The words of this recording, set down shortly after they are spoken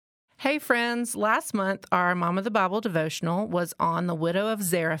Hey friends, last month our Mom of the Bible devotional was on the widow of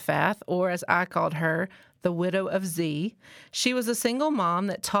Zarephath, or as I called her, the widow of Z. She was a single mom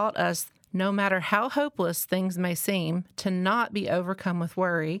that taught us no matter how hopeless things may seem, to not be overcome with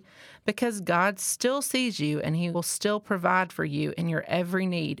worry, because God still sees you and He will still provide for you in your every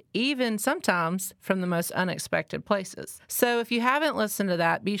need, even sometimes from the most unexpected places. So if you haven't listened to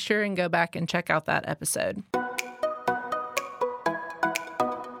that, be sure and go back and check out that episode.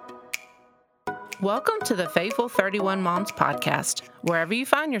 Welcome to the Faithful 31 Moms podcast. Wherever you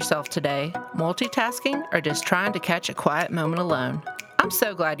find yourself today, multitasking or just trying to catch a quiet moment alone, I'm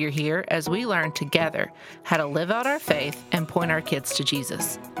so glad you're here as we learn together how to live out our faith and point our kids to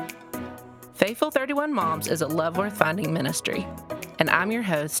Jesus. Faithful 31 Moms is a love worth finding ministry, and I'm your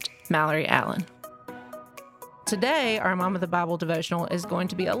host, Mallory Allen. Today, our Mom of the Bible devotional is going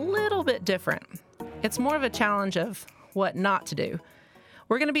to be a little bit different. It's more of a challenge of what not to do.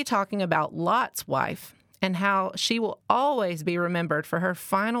 We're going to be talking about Lot's wife and how she will always be remembered for her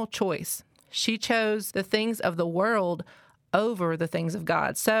final choice. She chose the things of the world over the things of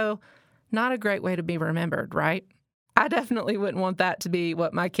God. So, not a great way to be remembered, right? I definitely wouldn't want that to be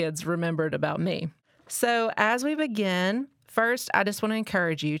what my kids remembered about me. So, as we begin, first, I just want to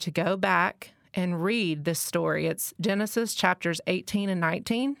encourage you to go back and read this story. It's Genesis chapters 18 and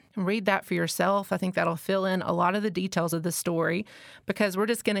 19. And read that for yourself. I think that'll fill in a lot of the details of the story because we're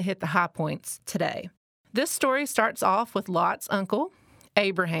just going to hit the high points today. This story starts off with Lot's uncle,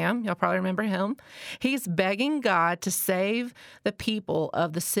 Abraham. Y'all probably remember him. He's begging God to save the people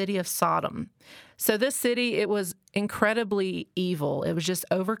of the city of Sodom. So this city, it was incredibly evil. It was just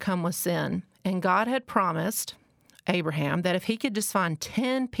overcome with sin. And God had promised Abraham that if he could just find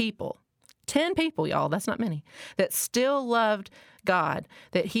 10 people, y'all, that's not many, that still loved God,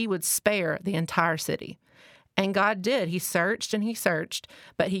 that he would spare the entire city. And God did. He searched and he searched,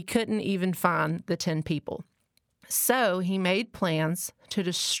 but he couldn't even find the 10 people. So he made plans to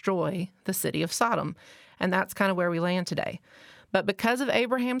destroy the city of Sodom. And that's kind of where we land today. But because of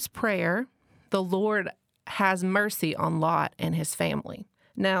Abraham's prayer, the Lord has mercy on Lot and his family.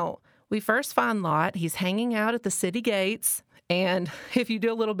 Now, we first find Lot. He's hanging out at the city gates. And if you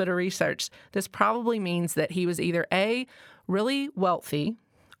do a little bit of research, this probably means that he was either A, really wealthy,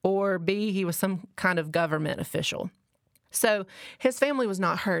 or B, he was some kind of government official. So his family was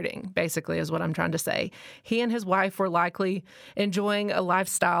not hurting, basically, is what I'm trying to say. He and his wife were likely enjoying a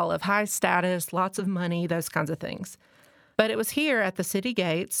lifestyle of high status, lots of money, those kinds of things. But it was here at the city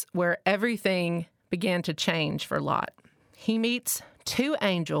gates where everything began to change for Lot. He meets 2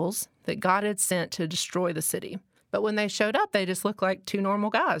 angels that God had sent to destroy the city. But when they showed up, they just looked like 2 normal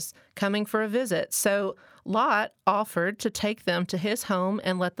guys coming for a visit. So Lot offered to take them to his home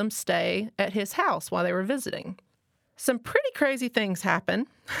and let them stay at his house while they were visiting. Some pretty crazy things happened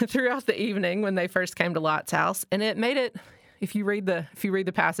throughout the evening when they first came to Lot's house, and it made it, if you read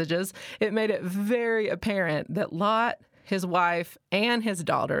the passages, it made it very apparent that Lot, his wife, and his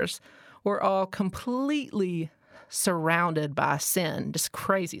daughters were all completely surrounded by sin, just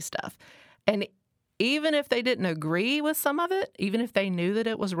crazy stuff. And even if they didn't agree with some of it, even if they knew that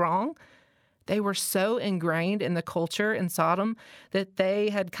it was wrong, they were so ingrained in the culture in Sodom that they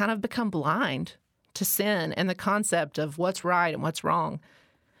had kind of become blind to sin and the concept of what's right and what's wrong.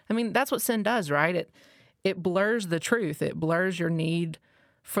 I mean, that's what sin does, right? It blurs the truth. It blurs your need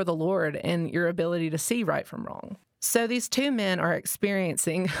for the Lord and your ability to see right from wrong. So these 2 men are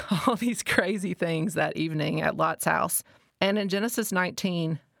experiencing all these crazy things that evening at Lot's house. And in Genesis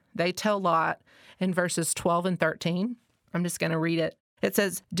 19, they tell Lot in verses 12 and 13, I'm just going to read it. It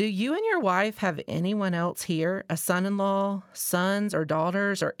says, "Do you and your wife have anyone else here, a son-in-law, sons or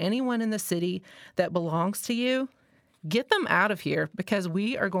daughters, or anyone in the city that belongs to you? Get them out of here, because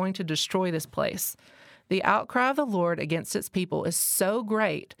we are going to destroy this place. The outcry of the Lord against its people is so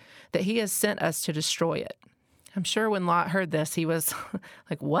great that he has sent us to destroy it." I'm sure when Lot heard this, he was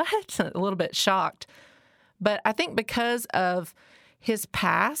like, what? A little bit shocked. But I think because of his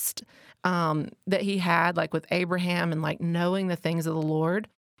past that he had, like with Abraham and like knowing the things of the Lord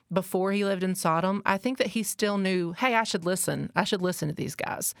before he lived in Sodom, I think that he still knew, hey, I should listen to these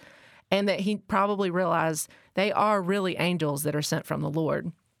guys. And that he probably realized they are really angels that are sent from the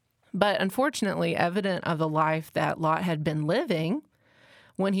Lord. But unfortunately, evident of the life that Lot had been living,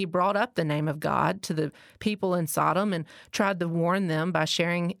 when he brought up the name of God to the people in Sodom and tried to warn them by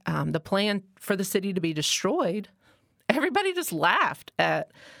sharing the plan for the city to be destroyed, everybody just laughed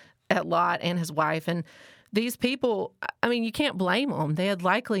at Lot and his wife. And these people, I mean, you can't blame them. They had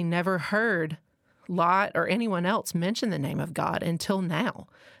likely never heard Lot or anyone else mention the name of God until now.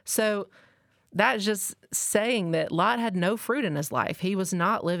 So That's just saying that Lot had no fruit in his life. He was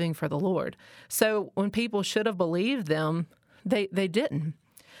not living for the Lord. So when people should have believed them, they didn't.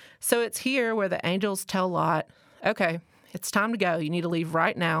 So it's here where the angels tell Lot, okay, it's time to go. You need to leave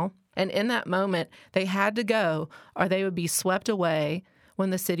right now. And in that moment, they had to go or they would be swept away when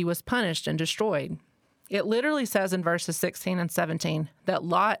the city was punished and destroyed. It literally says in verses 16 and 17 that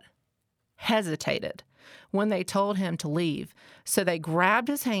Lot hesitated when they told him to leave. So they grabbed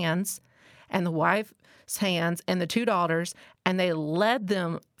his hands and the wife's hands and the two daughters, and they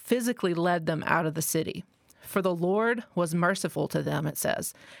physically led them out of the city. For the Lord was merciful to them, it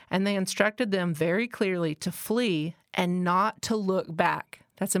says, and they instructed them very clearly to flee and not to look back.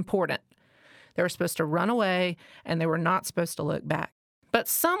 That's important. They were supposed to run away, and they were not supposed to look back. But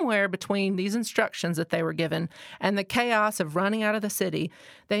somewhere between these instructions that they were given and the chaos of running out of the city,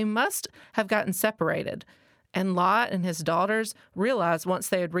 they must have gotten separated. And Lot and his daughters realized once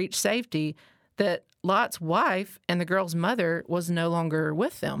they had reached safety that Lot's wife and the girl's mother was no longer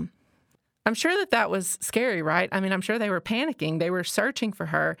with them. I'm sure that was scary, right? I mean, I'm sure they were panicking. They were searching for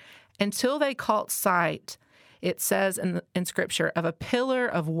her until they caught sight, it says in Scripture, of a pillar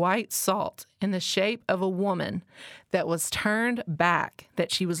of white salt in the shape of a woman that was turned back,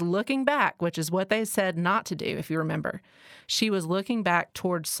 that she was looking back, which is what they said not to do, if you remember. She was looking back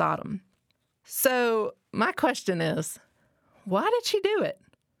towards Sodom. So my question is, why did she do it?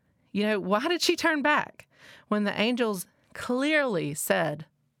 Why did she turn back when the angels clearly said,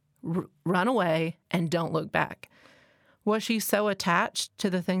 run away and don't look back? Was she so attached to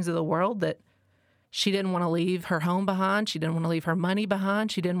the things of the world that she didn't want to leave her home behind? She didn't want to leave her money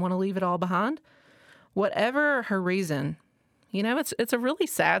behind? She didn't want to leave it all behind? Whatever her reason, it's a really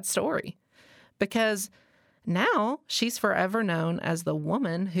sad story, because now she's forever known as the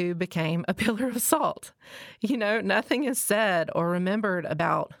woman who became a pillar of salt. Nothing is said or remembered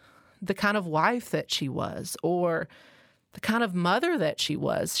about the kind of wife that she was or the kind of mother that she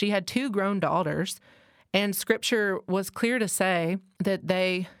was. She had two grown daughters, and Scripture was clear to say that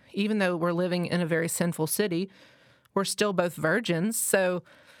they, even though we're living in a very sinful city, were still both virgins. So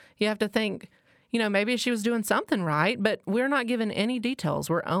you have to think, maybe she was doing something right, but we're not given any details.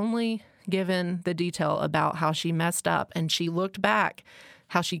 We're only given the detail about how she messed up and she looked back,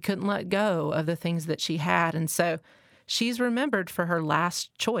 how she couldn't let go of the things that she had. And so she's remembered for her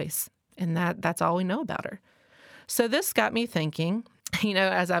last choice, and that's all we know about her. So this got me thinking,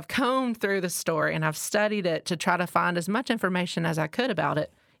 as I've combed through the story and I've studied it to try to find as much information as I could about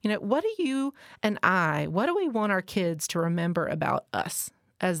it, what do you and what do we want our kids to remember about us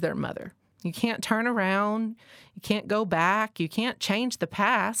as their mother? You can't turn around. You can't go back. You can't change the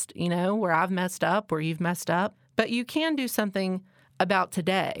past, where I've messed up, where you've messed up. But you can do something about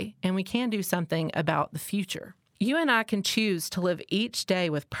today, and we can do something about the future. You and I can choose to live each day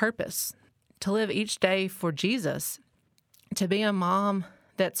with purpose, to live each day for Jesus, to be a mom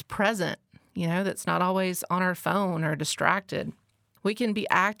that's present, that's not always on her phone or distracted. We can be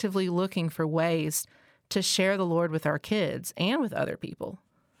actively looking for ways to share the Lord with our kids and with other people.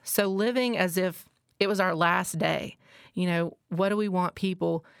 So living as if it was our last day, what do we want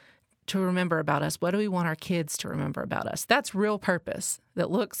people to remember about us? What do we want our kids to remember about us? That's real purpose that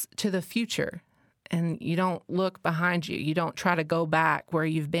looks to the future, and you don't look behind you. You don't try to go back where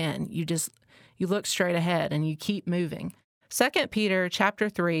you've been. You look straight ahead and you keep moving. 2 Peter chapter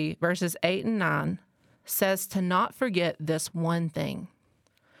 3, verses 8 and 9 says to not forget this one thing.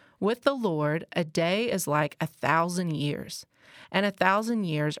 With the Lord, a day is like 1,000 years, and 1,000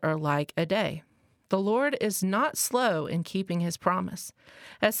 years are like a day. The Lord is not slow in keeping his promise,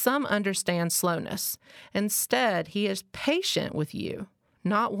 as some understand slowness. Instead, he is patient with you,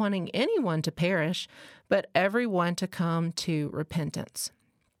 not wanting anyone to perish, but everyone to come to repentance.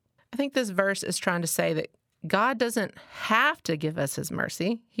 I think this verse is trying to say that God doesn't have to give us his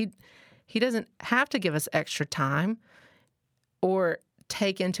mercy. He doesn't have to give us extra time or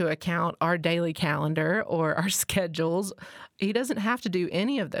take into account our daily calendar or our schedules. He doesn't have to do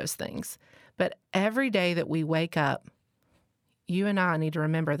any of those things. But every day that we wake up, you and I need to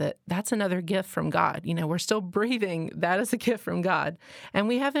remember that that's another gift from God. We're still breathing. That is a gift from God. And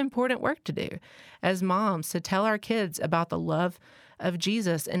we have important work to do as moms to tell our kids about the love of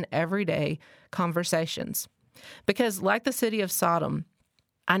Jesus in everyday conversations. Because like the city of Sodom,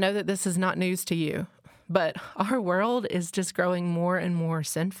 I know that this is not news to you, but our world is just growing more and more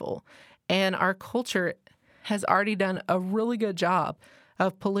sinful. And our culture has already done a really good job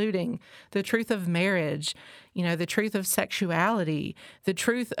of polluting the truth of marriage, the truth of sexuality, the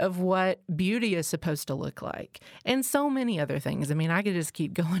truth of what beauty is supposed to look like, and so many other things. I mean, I could just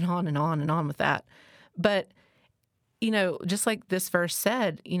keep going on and on and on with that. But just like this verse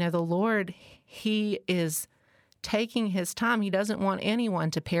said, the Lord, He is taking His time. He doesn't want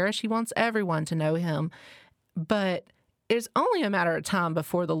anyone to perish. He wants everyone to know Him. But it's only a matter of time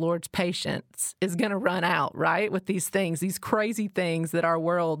before the Lord's patience is going to run out, right? With these things, these crazy things that our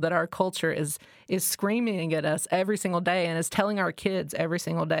world, that our culture is screaming at us every single day and is telling our kids every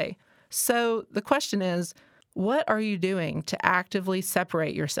single day. So the question is, what are you doing to actively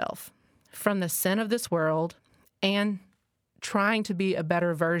separate yourself from the sin of this world and trying to be a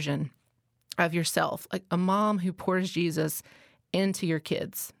better version of yourself, like a mom who pours Jesus into your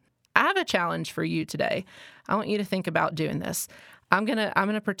kids? I have a challenge for you today. I want you to think about doing this. I'm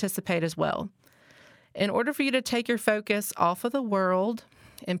gonna participate as well. In order for you to take your focus off of the world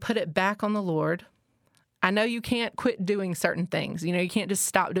and put it back on the Lord, I know you can't quit doing certain things. You can't just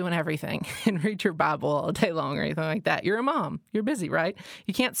stop doing everything and read your Bible all day long or anything like that. You're a mom. You're busy, right?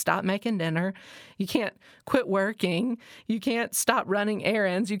 You can't stop making dinner. You can't quit working. You can't stop running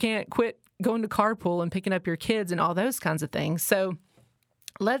errands. You can't quit going to carpool and picking up your kids and all those kinds of things. So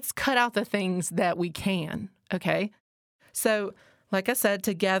let's cut out the things that we can, okay? So, like I said,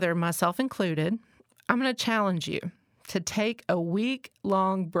 together, myself included, I'm going to challenge you to take a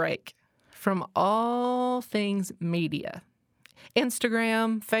week-long break from all things media.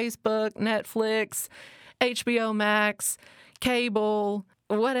 Instagram, Facebook, Netflix, HBO Max, cable,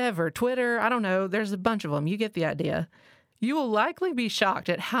 whatever, Twitter, I don't know. There's a bunch of them. You get the idea. You will likely be shocked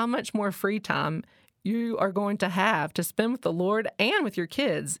at how much more free time you are going to have to spend with the Lord and with your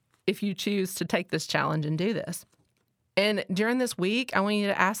kids if you choose to take this challenge and do this. And during this week, I want you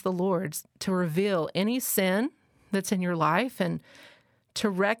to ask the Lord to reveal any sin that's in your life and to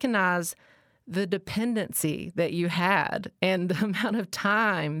recognize the dependency that you had and the amount of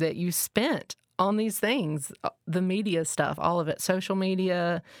time that you spent on these things, the media stuff, all of it, social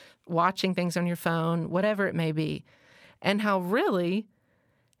media, watching things on your phone, whatever it may be, and how really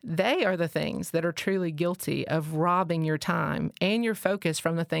they are the things that are truly guilty of robbing your time and your focus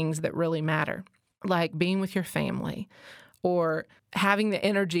from the things that really matter, like being with your family or having the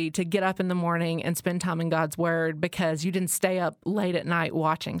energy to get up in the morning and spend time in God's Word because you didn't stay up late at night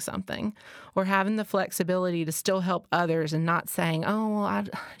watching something, or having the flexibility to still help others and not saying, oh, well, I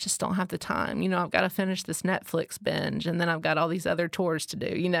just don't have the time. I've got to finish this Netflix binge and then I've got all these other chores to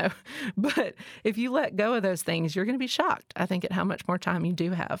do, But if you let go of those things, you're going to be shocked, I think, at how much more time you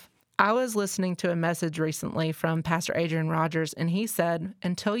do have. I was listening to a message recently from Pastor Adrian Rogers, and he said,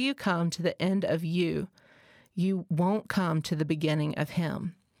 until you come to the end of you won't come to the beginning of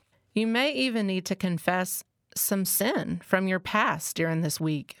Him. You may even need to confess some sin from your past during this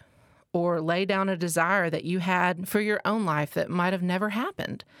week, or lay down a desire that you had for your own life that might have never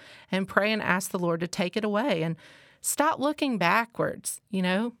happened, and pray and ask the Lord to take it away and stop looking backwards. We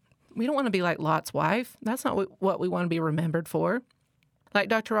don't want to be like Lot's wife. That's not what we want to be remembered for. Like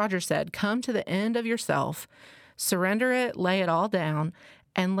Dr. Rogers said, come to the end of yourself, surrender it, lay it all down,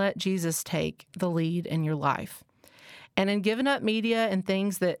 and let Jesus take the lead in your life. And in giving up media and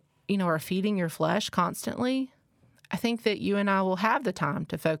things that, are feeding your flesh constantly, I think that you and I will have the time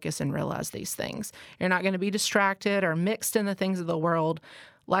to focus and realize these things. You're not going to be distracted or mixed in the things of the world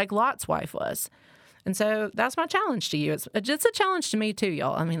like Lot's wife was. And so that's my challenge to you. It's a challenge to me too,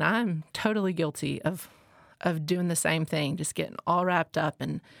 y'all. I'm totally guilty of doing the same thing, just getting all wrapped up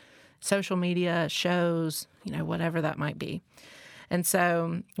in social media, shows, whatever that might be. And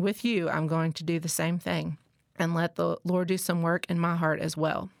so with you, I'm going to do the same thing and let the Lord do some work in my heart as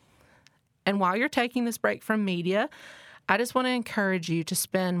well. And while you're taking this break from media, I just want to encourage you to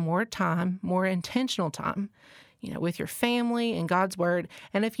spend more time, more intentional time, with your family and God's Word.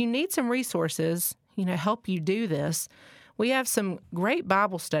 And if you need some resources, help you do this, we have some great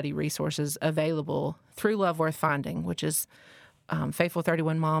Bible study resources available through Love Worth Finding, which is Faithful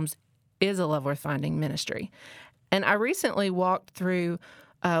 31 Moms is a Love Worth Finding ministry. And I recently walked through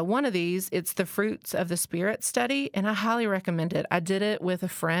one of these. It's the Fruits of the Spirit study, and I highly recommend it. I did it with a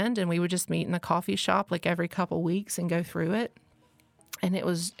friend, and we would just meet in the coffee shop like every couple weeks and go through it. And it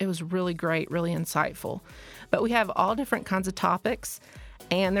was really great, really insightful. But we have all different kinds of topics,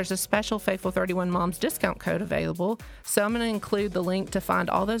 and there's a special Faithful 31 Moms discount code available. So I'm going to include the link to find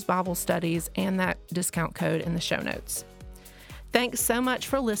all those Bible studies and that discount code in the show notes. Thanks so much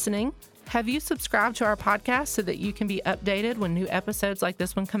for listening. Have you subscribed to our podcast so that you can be updated when new episodes like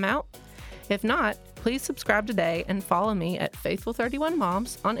this one come out? If not, please subscribe today and follow me at Faithful 31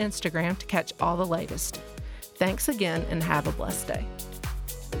 Moms on Instagram to catch all the latest. Thanks again and have a blessed day.